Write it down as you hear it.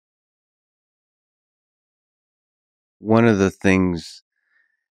one of the things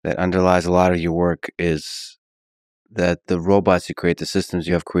that underlies a lot of your work is that the robots you create, the systems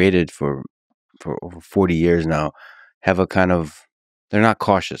you have created for over 40 years now, have a kind of, they're not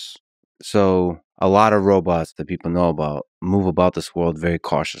cautious. So a lot of robots that people know about move about this world very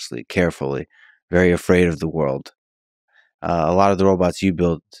cautiously, carefully, very afraid of the world. A lot of the robots you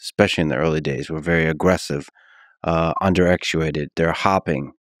built, especially in the early days, were very aggressive, underactuated. They're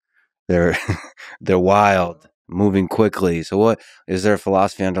hopping. They're they're wild, moving quickly. So what is there a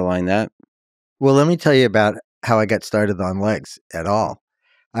philosophy underlying that? Well, let me tell you about how I got started on legs at all.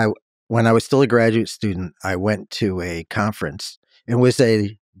 I When I was still a graduate student, I went to a conference. It was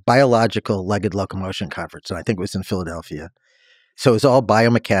a biological legged locomotion conference, and I think it was in Philadelphia. So it was all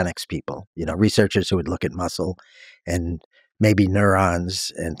biomechanics people, researchers who would look at muscle and maybe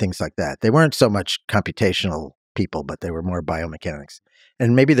neurons and things like that. They weren't so much computational people, but they were more biomechanics.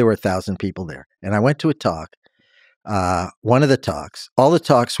 And maybe there were 1,000 people there. And I went to a talk. One of the talks, all the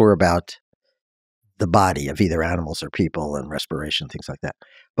talks were about the body of either animals or people and respiration, things like that.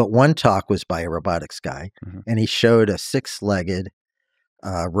 But one talk was by a robotics guy, and he showed a 6-legged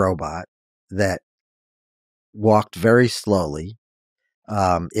robot that walked very slowly.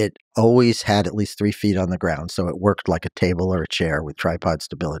 It always had at least 3 feet on the ground, so it worked like a table or a chair with tripod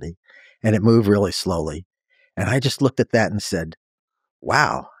stability, and it moved really slowly. And I just looked at that and said,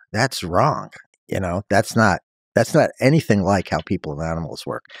 "Wow, that's wrong. That's not anything like how people and animals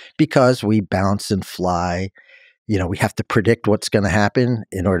work, because we bounce and fly. We have to predict what's going to happen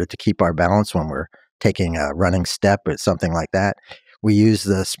in order to keep our balance when we're taking a running step or something like that. We use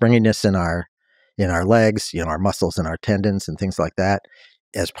the springiness in our legs, our muscles and our tendons and things like that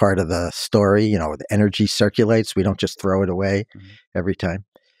as part of the story. The energy circulates. We don't just throw it away every time.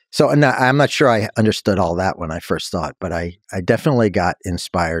 So I'm not sure I understood all that when I first saw it, but I definitely got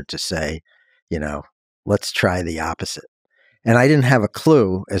inspired to say, let's try the opposite. And I didn't have a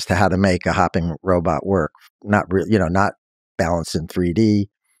clue as to how to make a hopping robot work. Not balanced in 3D.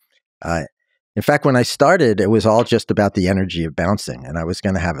 In fact, when I started, it was all just about the energy of bouncing, and I was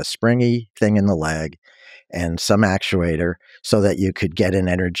going to have a springy thing in the leg and some actuator so that you could get an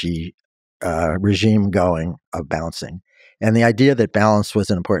energy regime going of bouncing. And the idea that balance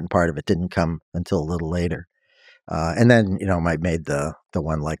was an important part of it didn't come until a little later. And then, I made the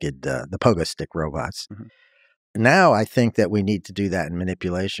one-legged, the pogo stick robots. Now I think that we need to do that in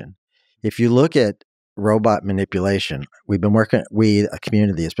manipulation. If you look at robot manipulation, a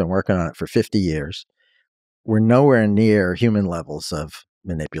community has been working on it for 50 years. We're nowhere near human levels of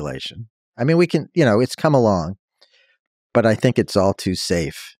manipulation. I mean, we can, it's come along, but I think it's all too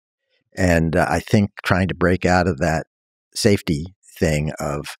safe. And I think trying to break out of that safety thing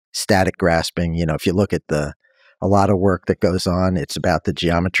of static grasping, if you look at a lot of work that goes on, it's about the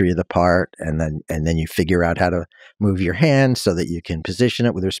geometry of the part, and then you figure out how to move your hand so that you can position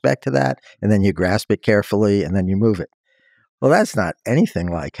it with respect to that, and then you grasp it carefully, and then you move it. Well, that's not anything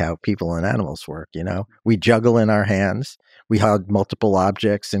like how people and animals work, We juggle in our hands. We hold multiple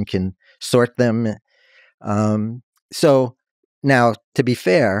objects and can sort them. So now, to be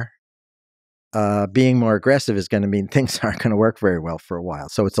fair, being more aggressive is going to mean things aren't going to work very well for a while.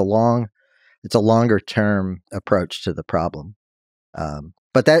 So it's a longer term approach to the problem.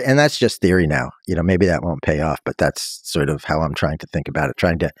 But that's just theory now. Maybe that won't pay off, but that's sort of how I'm trying to think about it,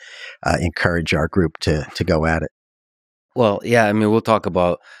 trying to encourage our group to go at it. Well, yeah, I mean, we'll talk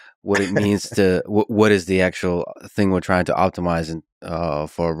about what it means to what is the actual thing we're trying to optimize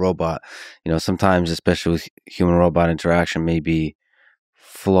for a robot. Sometimes, especially with human robot interaction, maybe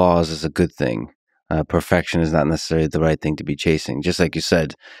flaws is a good thing. Perfection is not necessarily the right thing to be chasing. Just like you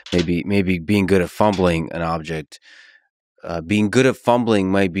said, maybe being good at fumbling an object, being good at fumbling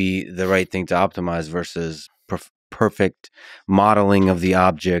might be the right thing to optimize versus perfect modeling of the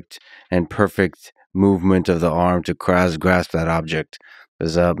object and perfect movement of the arm to grasp that object.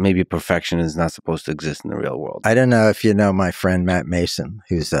 Because maybe perfection is not supposed to exist in the real world. I don't know if you know my friend Matt Mason,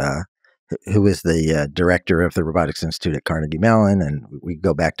 who is the director of the Robotics Institute at Carnegie Mellon, and we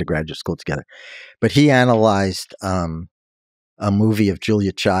go back to graduate school together. But he analyzed a movie of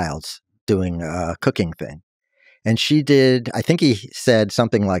Julia Childs doing a cooking thing. And she did, I think he said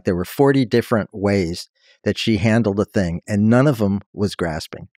something like there were 40 different ways that she handled a thing, and none of them was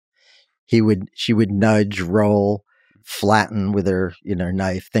grasping. She would nudge, roll, flatten with her,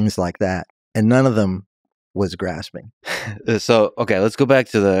 knife, things like that. And none of them was grasping. So, okay, let's go back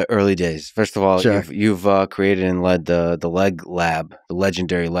to the early days. First of all, sure. you've created and led the leg lab, the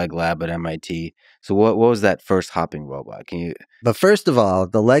legendary leg lab at MIT. So what was that first hopping robot? But first of all,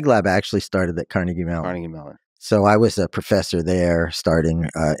 the leg lab actually started at Carnegie Mellon. Carnegie Mellon. So I was a professor there starting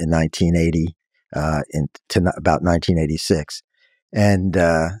in 1980. about 1986. And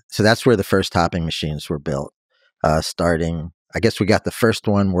so that's where the first hopping machines were built, starting, I guess we got the first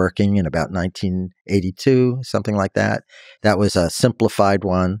one working in about 1982, something like that. That was a simplified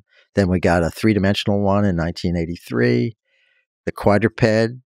one. Then we got a three-dimensional one in 1983. The quadruped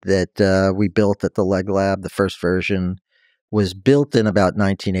that we built at the Leg Lab, the first version, was built in about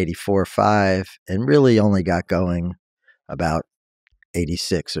 1984-5 and really only got going about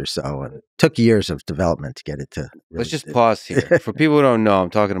 86 or so. And it took years of development to get it to really. Let's just pause here. For people who don't know, I'm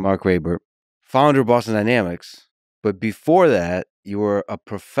talking to Marc Raibert, founder of Boston Dynamics. But before that, you were a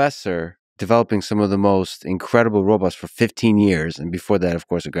professor developing some of the most incredible robots for 15 years. And before that, of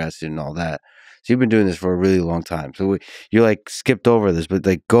course, a grad student and all that. So you've been doing this for a really long time. So you're like skipped over this, but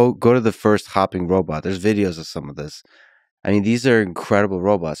like go to the first hopping robot. There's videos of some of this. I mean, these are incredible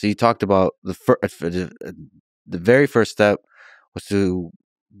robots. So you talked about the very first step was to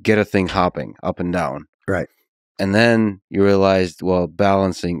get a thing hopping up and down. Right. And then you realized, well,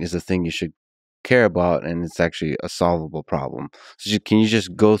 balancing is a thing you should care about, and it's actually a solvable problem. So can you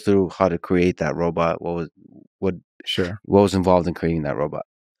just go through how to create that robot? Sure. What was involved in creating that robot?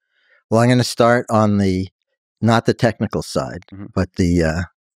 Well, I'm going to start on not the technical side, but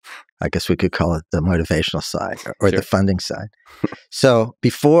I guess we could call it the motivational side or Sure. the funding side. So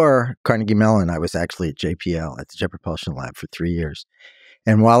before Carnegie Mellon, I was actually at JPL, at the Jet Propulsion Lab, for 3 years.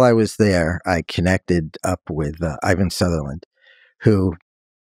 And while I was there, I connected up with Ivan Sutherland, who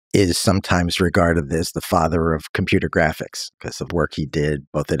is sometimes regarded as the father of computer graphics because of work he did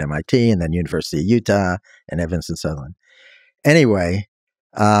both at MIT and then University of Utah and Evans and Sutherland. Anyway,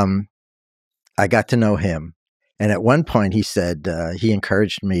 I got to know him. And at one point he said, he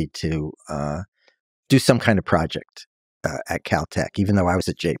encouraged me to do some kind of project at Caltech, even though I was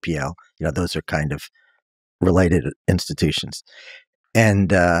at JPL. You know, those are kind of related institutions.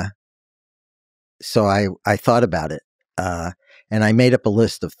 And so I thought about it, and I made up a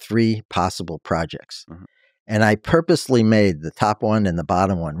list of 3 possible projects. And I purposely made the top one and the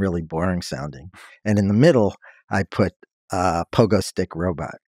bottom one really boring sounding. And in the middle, I put pogo stick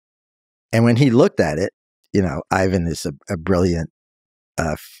robot. And when he looked at it, you know, Ivan is a brilliant,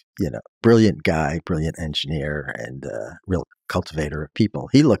 brilliant guy, brilliant engineer, and real cultivator of people.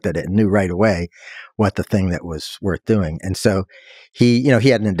 He looked at it and knew right away what the thing that was worth doing. And so he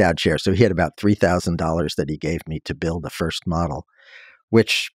had an endowed share. So he had about $3,000 that he gave me to build the first model,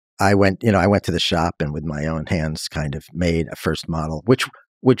 which I went to the shop and with my own hands kind of made a first model, which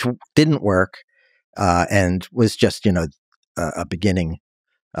didn't work and was just, a beginning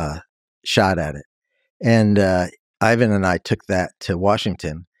shot at it. And Ivan and I took that to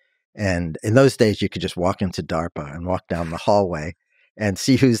Washington. And in those days, you could just walk into DARPA and walk down the hallway and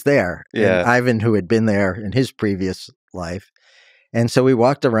see who's there. Yeah. And Ivan, who had been there in his previous life. And so we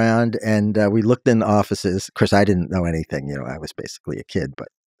walked around and we looked in the offices. Of course, I didn't know anything. I was basically a kid, but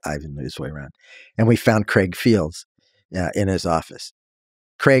Ivan knew his way around. And we found Craig Fields in his office.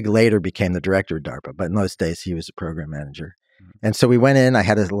 Craig later became the director of DARPA, but in those days, he was a program manager. And so we went in. I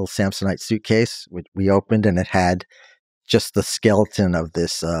had a little Samsonite suitcase, which we opened, and it had just the skeleton of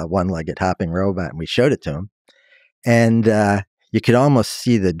this one-legged hopping robot, and we showed it to him. And you could almost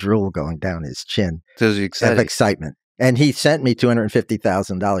see the drool going down his chin of excitement. And he sent me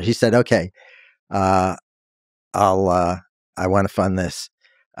 $250,000. He said, "Okay, I want to fund this."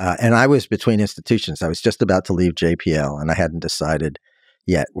 And I was between institutions. I was just about to leave JPL, and I hadn't decided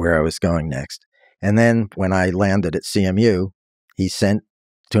yet where I was going next. And then when I landed at CMU, he sent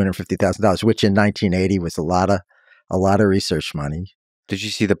 $250,000, which in 1980 was a lot of research money. Did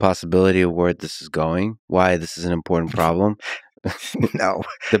you see the possibility of where this is going? Why this is an important problem? No.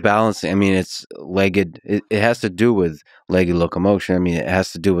 The balancing, I mean, it's legged. It has to do with legged locomotion. I mean, it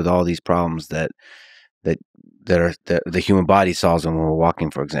has to do with all these problems that the human body solves when we're walking,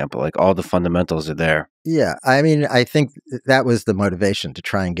 for example. Like all the fundamentals are there. Yeah. I mean, I think that was the motivation, to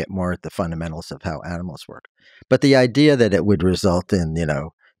try and get more at the fundamentals of how animals work. But the idea that it would result in,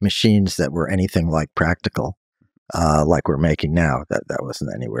 machines that were anything like practical, like we're making now, that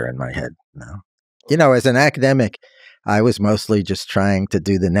wasn't anywhere in my head. No. As an academic, I was mostly just trying to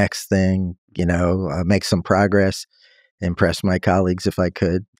do the next thing, make some progress, impress my colleagues if I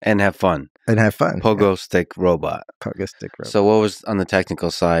could. And have fun. Pogo stick robot. Pogo stick robot. So what was on the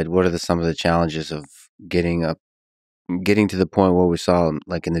technical side? What are some of the challenges of getting to the point where we saw,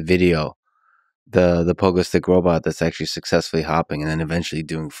 like in the video, the pogo stick robot that's actually successfully hopping and then eventually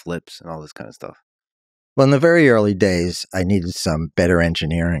doing flips and all this kind of stuff? Well, in the very early days, I needed some better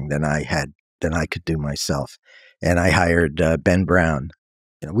engineering than I could do myself. And I hired Ben Brown.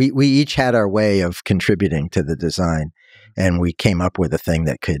 We each had our way of contributing to the design, and we came up with a thing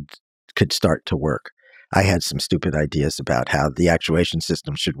that could could start to work. I had some stupid ideas about how the actuation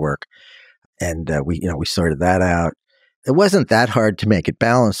system should work, and we sorted that out. It wasn't that hard to make it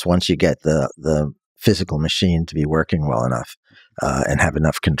balance once you get the physical machine to be working well enough and have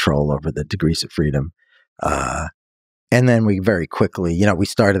enough control over the degrees of freedom. And then we very quickly, we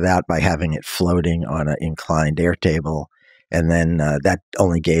started out by having it floating on an inclined airtable. And then that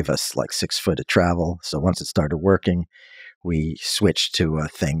only gave us like 6 foot of travel. So once it started working, we switched to a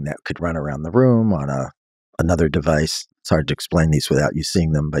thing that could run around the room on another device. It's hard to explain these without you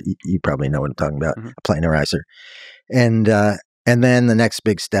seeing them, but you probably know what I'm talking about, a planarizer. And then the next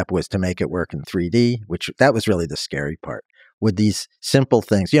big step was to make it work in 3D, which that was really the scary part. With these simple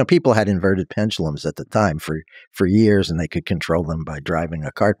things, people had inverted pendulums at the time for years, and they could control them by driving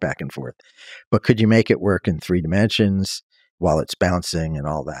a cart back and forth. But could you make it work in 3 dimensions while it's bouncing and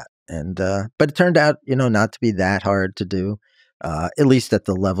all that? And but it turned out, not to be that hard to do, at least at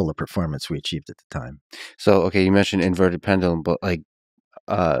the level of performance we achieved at the time. So, okay, you mentioned inverted pendulum, but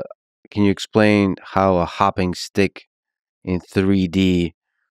can you explain how a hopping stick in 3D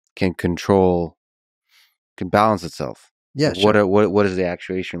can balance itself? Yeah, Like, sure. what does the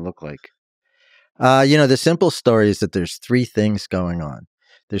actuation look like? The simple story is that there's 3 things going on.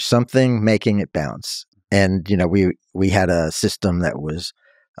 There's something making it bounce, and we had a system that was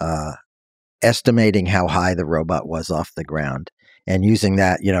estimating how high the robot was off the ground, and using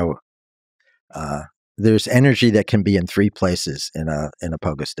that, there's energy that can be in 3 places in a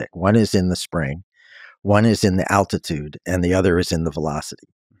pogo stick. One is in the spring, one is in the altitude, and the other is in the velocity.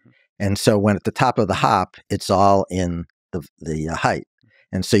 And so when at the top of the hop, it's all in the height.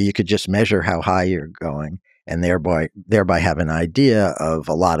 And so you could just measure how high you're going and thereby have an idea of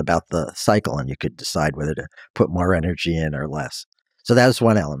a lot about the cycle, and you could decide whether to put more energy in or less. So that was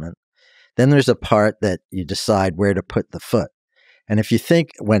one element. Then there's a part that you decide where to put the foot. And if you think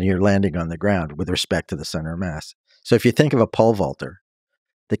when you're landing on the ground with respect to the center of mass. So if you think of a pole vaulter,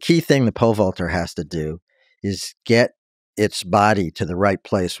 the key thing the pole vaulter has to do is get its body to the right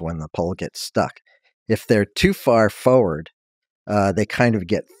place when the pole gets stuck. If they're too far forward, they kind of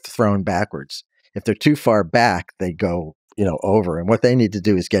get thrown backwards. If they're too far back, they go, over. And what they need to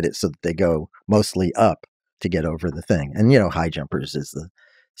do is get it so that they go mostly up to get over the thing. And, high jumpers is the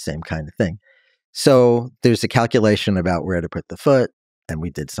same kind of thing. So there's a calculation about where to put the foot, and we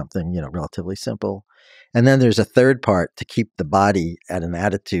did something, relatively simple. And then there's a third part to keep the body at an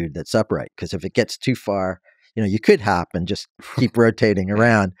attitude that's upright. Because if it gets too far, you could hop and just keep rotating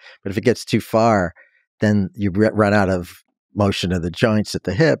around. But if it gets too far, then you run out of motion of the joints at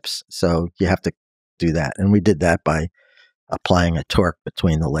the hips. So you have to do that. And we did that by applying a torque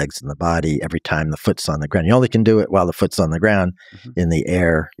between the legs and the body every time the foot's on the ground. You only can do it while the foot's on the ground. In the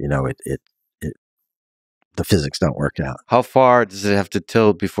air, the physics don't work out. How far does it have to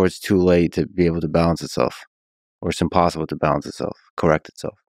tilt before it's too late to be able to balance itself? Or it's impossible to balance itself, correct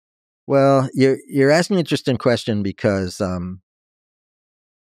itself? Well, you're asking an interesting question because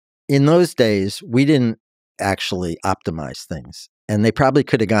in those days, we didn't actually optimize things. And they probably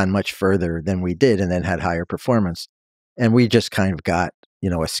could have gone much further than we did and then had higher performance. And we just kind of got,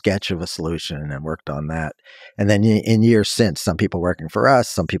 a sketch of a solution and worked on that. And then in years since, some people working for us,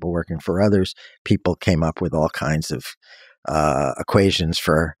 some people working for others, people came up with all kinds of equations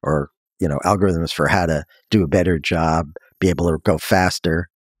or algorithms for how to do a better job, be able to go faster.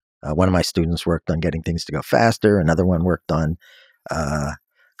 One of my students worked on getting things to go faster. Another one worked on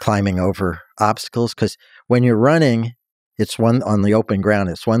climbing over obstacles. Because when you're running, it's on the open ground,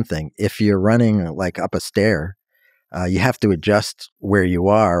 it's one thing. If you're running like up a stair, you have to adjust where you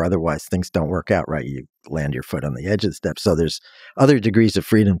are. Otherwise, things don't work out right. You land your foot on the edge of the step. So there's other degrees of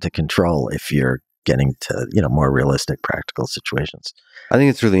freedom to control if you're getting to, more realistic, practical situations. I think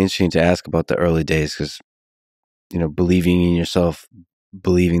it's really interesting to ask about the early days because, believing in yourself,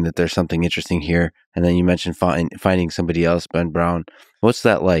 believing that there's something interesting here. And then you mentioned finding somebody else, Ben Brown. What's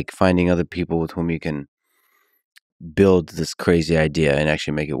that like, finding other people with whom you can build this crazy idea and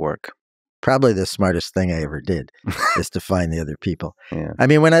actually make it work? Probably the smartest thing I ever did is to find the other people. Yeah. I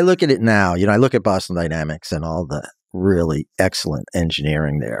mean, when I look at it now, I look at Boston Dynamics and all the really excellent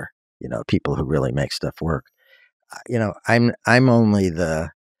engineering there, people who really make stuff work. I'm only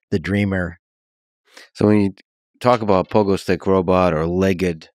the dreamer. So when you talk about pogo stick robot or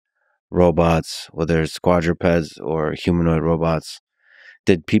legged robots, whether it's quadrupeds or humanoid robots,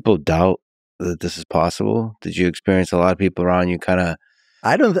 did people doubt that this is possible? Did you experience a lot of people around you kind of?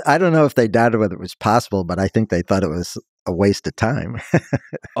 I don't know if they doubted whether it was possible, but I think they thought it was a waste of time.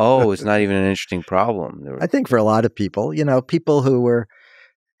 Oh, it's not even an interesting problem. I think for a lot of people, people who were,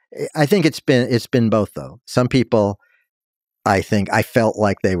 I think it's been both though. Some people I think I felt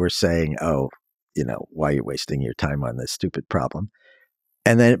like they were saying, "Oh, why are you wasting your time on this stupid problem?"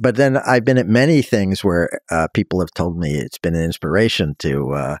 But then I've been at many things where people have told me it's been an inspiration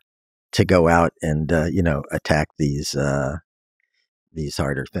to go out and attack these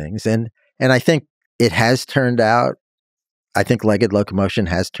harder things, and I think it has turned out. I think legged locomotion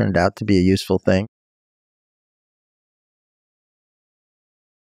has turned out to be a useful thing.